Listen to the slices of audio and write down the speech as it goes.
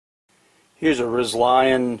Here's a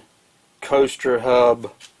Resilion coaster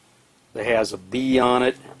hub that has a B on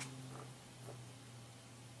it.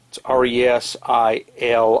 It's Resilion.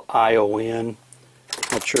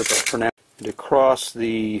 Not sure if I pronounced it. Across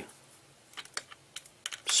the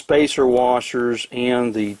spacer washers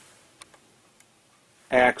and the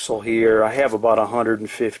axle here, I have about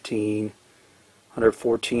 114 and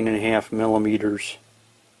a half millimeters.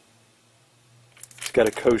 It's got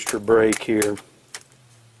a coaster brake here.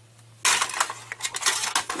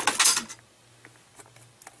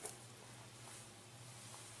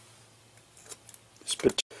 It's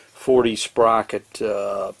 40 sprocket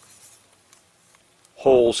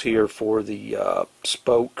holes here for the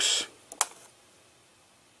spokes.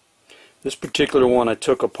 This particular one I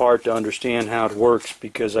took apart to understand how it works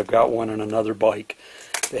because I've got one on another bike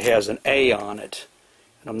that has an A on it,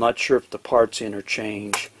 and I'm not sure if the parts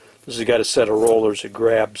interchange. This has got a set of rollers that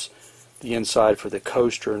grabs the inside for the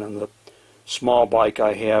coaster, and on the small bike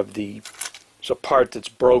I have there's a part that's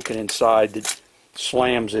broken inside that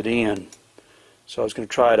slams it in. So I was going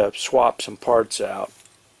to try to swap some parts out.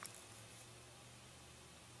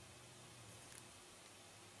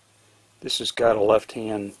 This has got a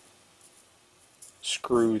left-hand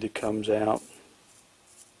screw that comes out,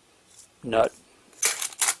 nut.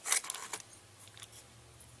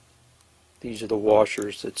 These are the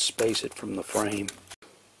washers that space it from the frame.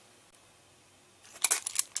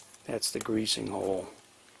 That's the greasing hole.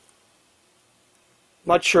 I'm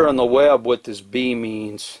not sure on the web what this B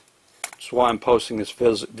means. That's why I'm posting this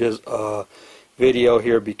video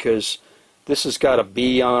here, because this has got a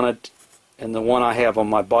B on it and the one I have on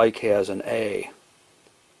my bike has an A.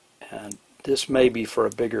 And this may be for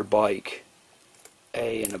a bigger bike.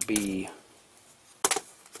 A and a B.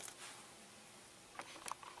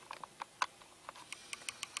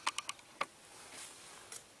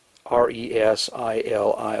 Resilion.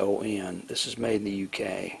 This is made in the UK,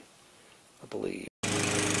 I believe.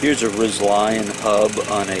 Here's a Resilion hub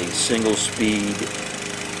on a single speed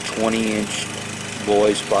 20-inch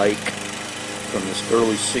boys bike from the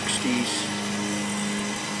early 60s.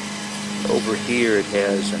 Over here it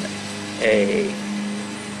has an A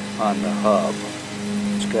on the hub.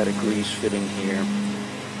 It's got a grease fitting here.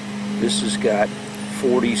 This has got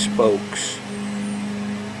 40 spokes,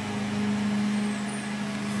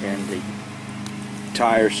 and the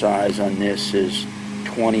tire size on this is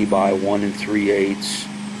 20 by 1 3/8,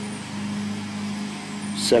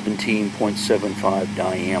 17.75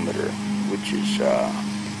 diameter, which is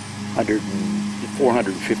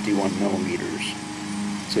 451 millimeters.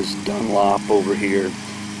 It says Dunlop over here,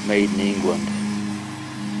 made in England.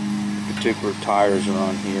 The particular tires that are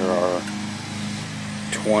on here are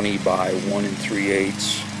 20 by 1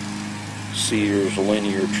 3/8 Sears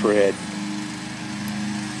linear tread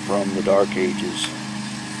from the Dark Ages.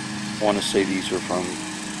 I want to say these are from,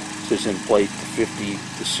 it says in plate, 50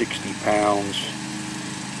 to 60 pounds.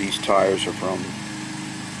 These tires are from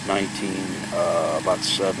about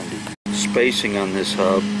 70. Spacing on this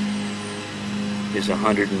hub is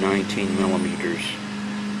 119 millimeters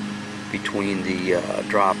between the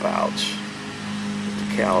dropouts. The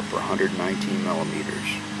caliper 119 millimeters.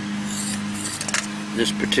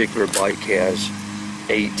 This particular bike has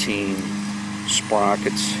 18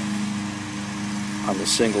 sprockets on the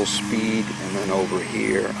single speed, and then over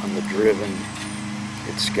here on the driven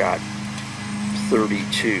it's got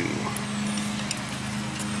 32.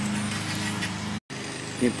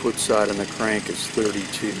 Input side on the crank is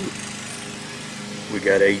 32. We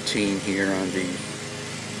got 18 here on the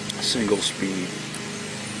single speed.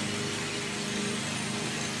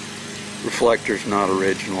 Reflector's not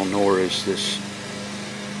original, nor is this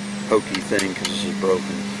hokey thing, because this is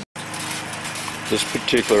broken. This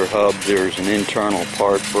particular hub, there's an internal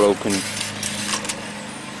part broken.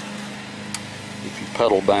 If you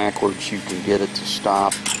pedal backwards, you can get it to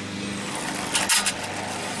stop.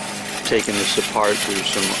 Taking this apart, there's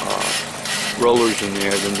some rollers in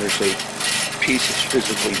there, then there's a piece that's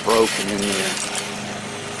physically broken in there.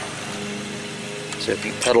 So if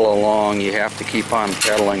you pedal along, you have to keep on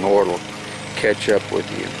pedaling or it'll catch up with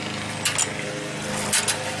you.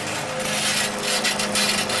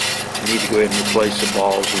 You need to go ahead and replace the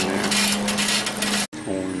balls in there.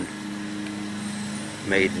 Hawthorne,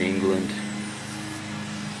 made in England.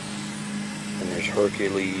 And there's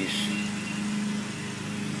Hercules.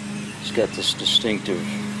 It's got this distinctive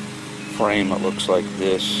frame that looks like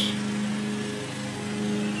this.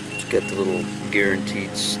 It's got the little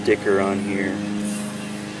guaranteed sticker on here.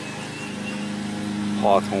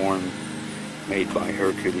 Hawthorne, made by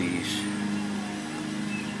Hercules.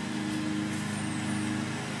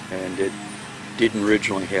 And it didn't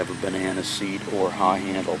originally have a banana seat or high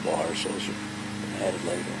handlebars. Those are added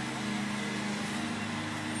later.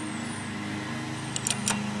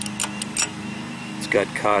 It's got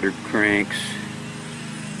cotter cranks.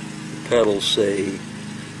 The pedals say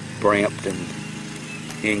Brampton,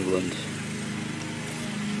 England.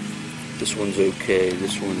 This one's okay.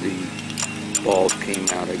 This one, the balls came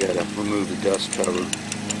out. I gotta remove the dust cover,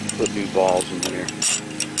 put new balls in there.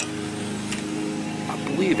 I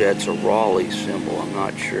believe that's a Raleigh symbol. I'm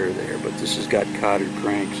not sure there, but this has got cotter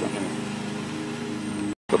cranks on it.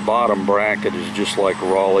 The bottom bracket is just like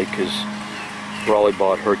Raleigh, because Raleigh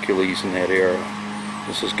bought Hercules in that era.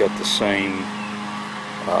 This has got the same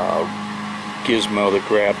gizmo that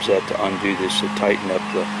grabs that to undo this to tighten up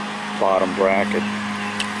the bottom bracket.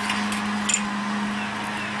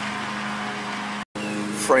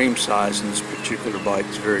 Frame size in this particular bike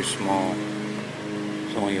is very small.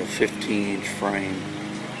 It's only a 15-inch frame.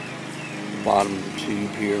 The bottom of the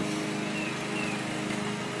tube here.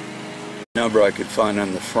 The number I could find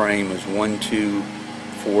on the frame is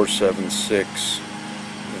 12476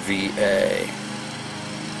 VA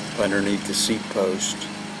underneath the seat post.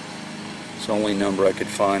 It's the only number I could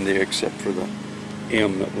find there, except for the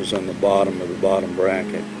M that was on the bottom of the bottom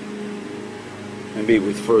bracket. Maybe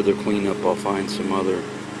with further cleanup I'll find some other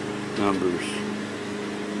numbers.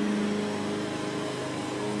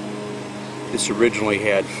 This originally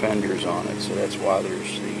had fenders on it, so that's why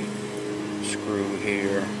there's the screw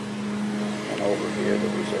here, and over here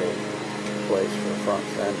there was a place for a front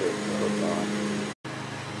fender to hook on.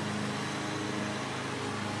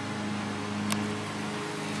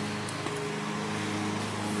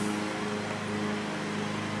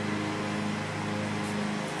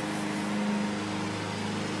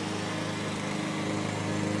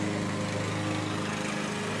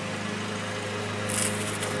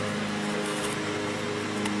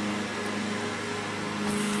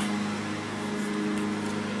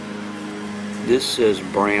 This says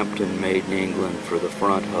Brampton, made in England for the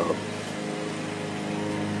front hub.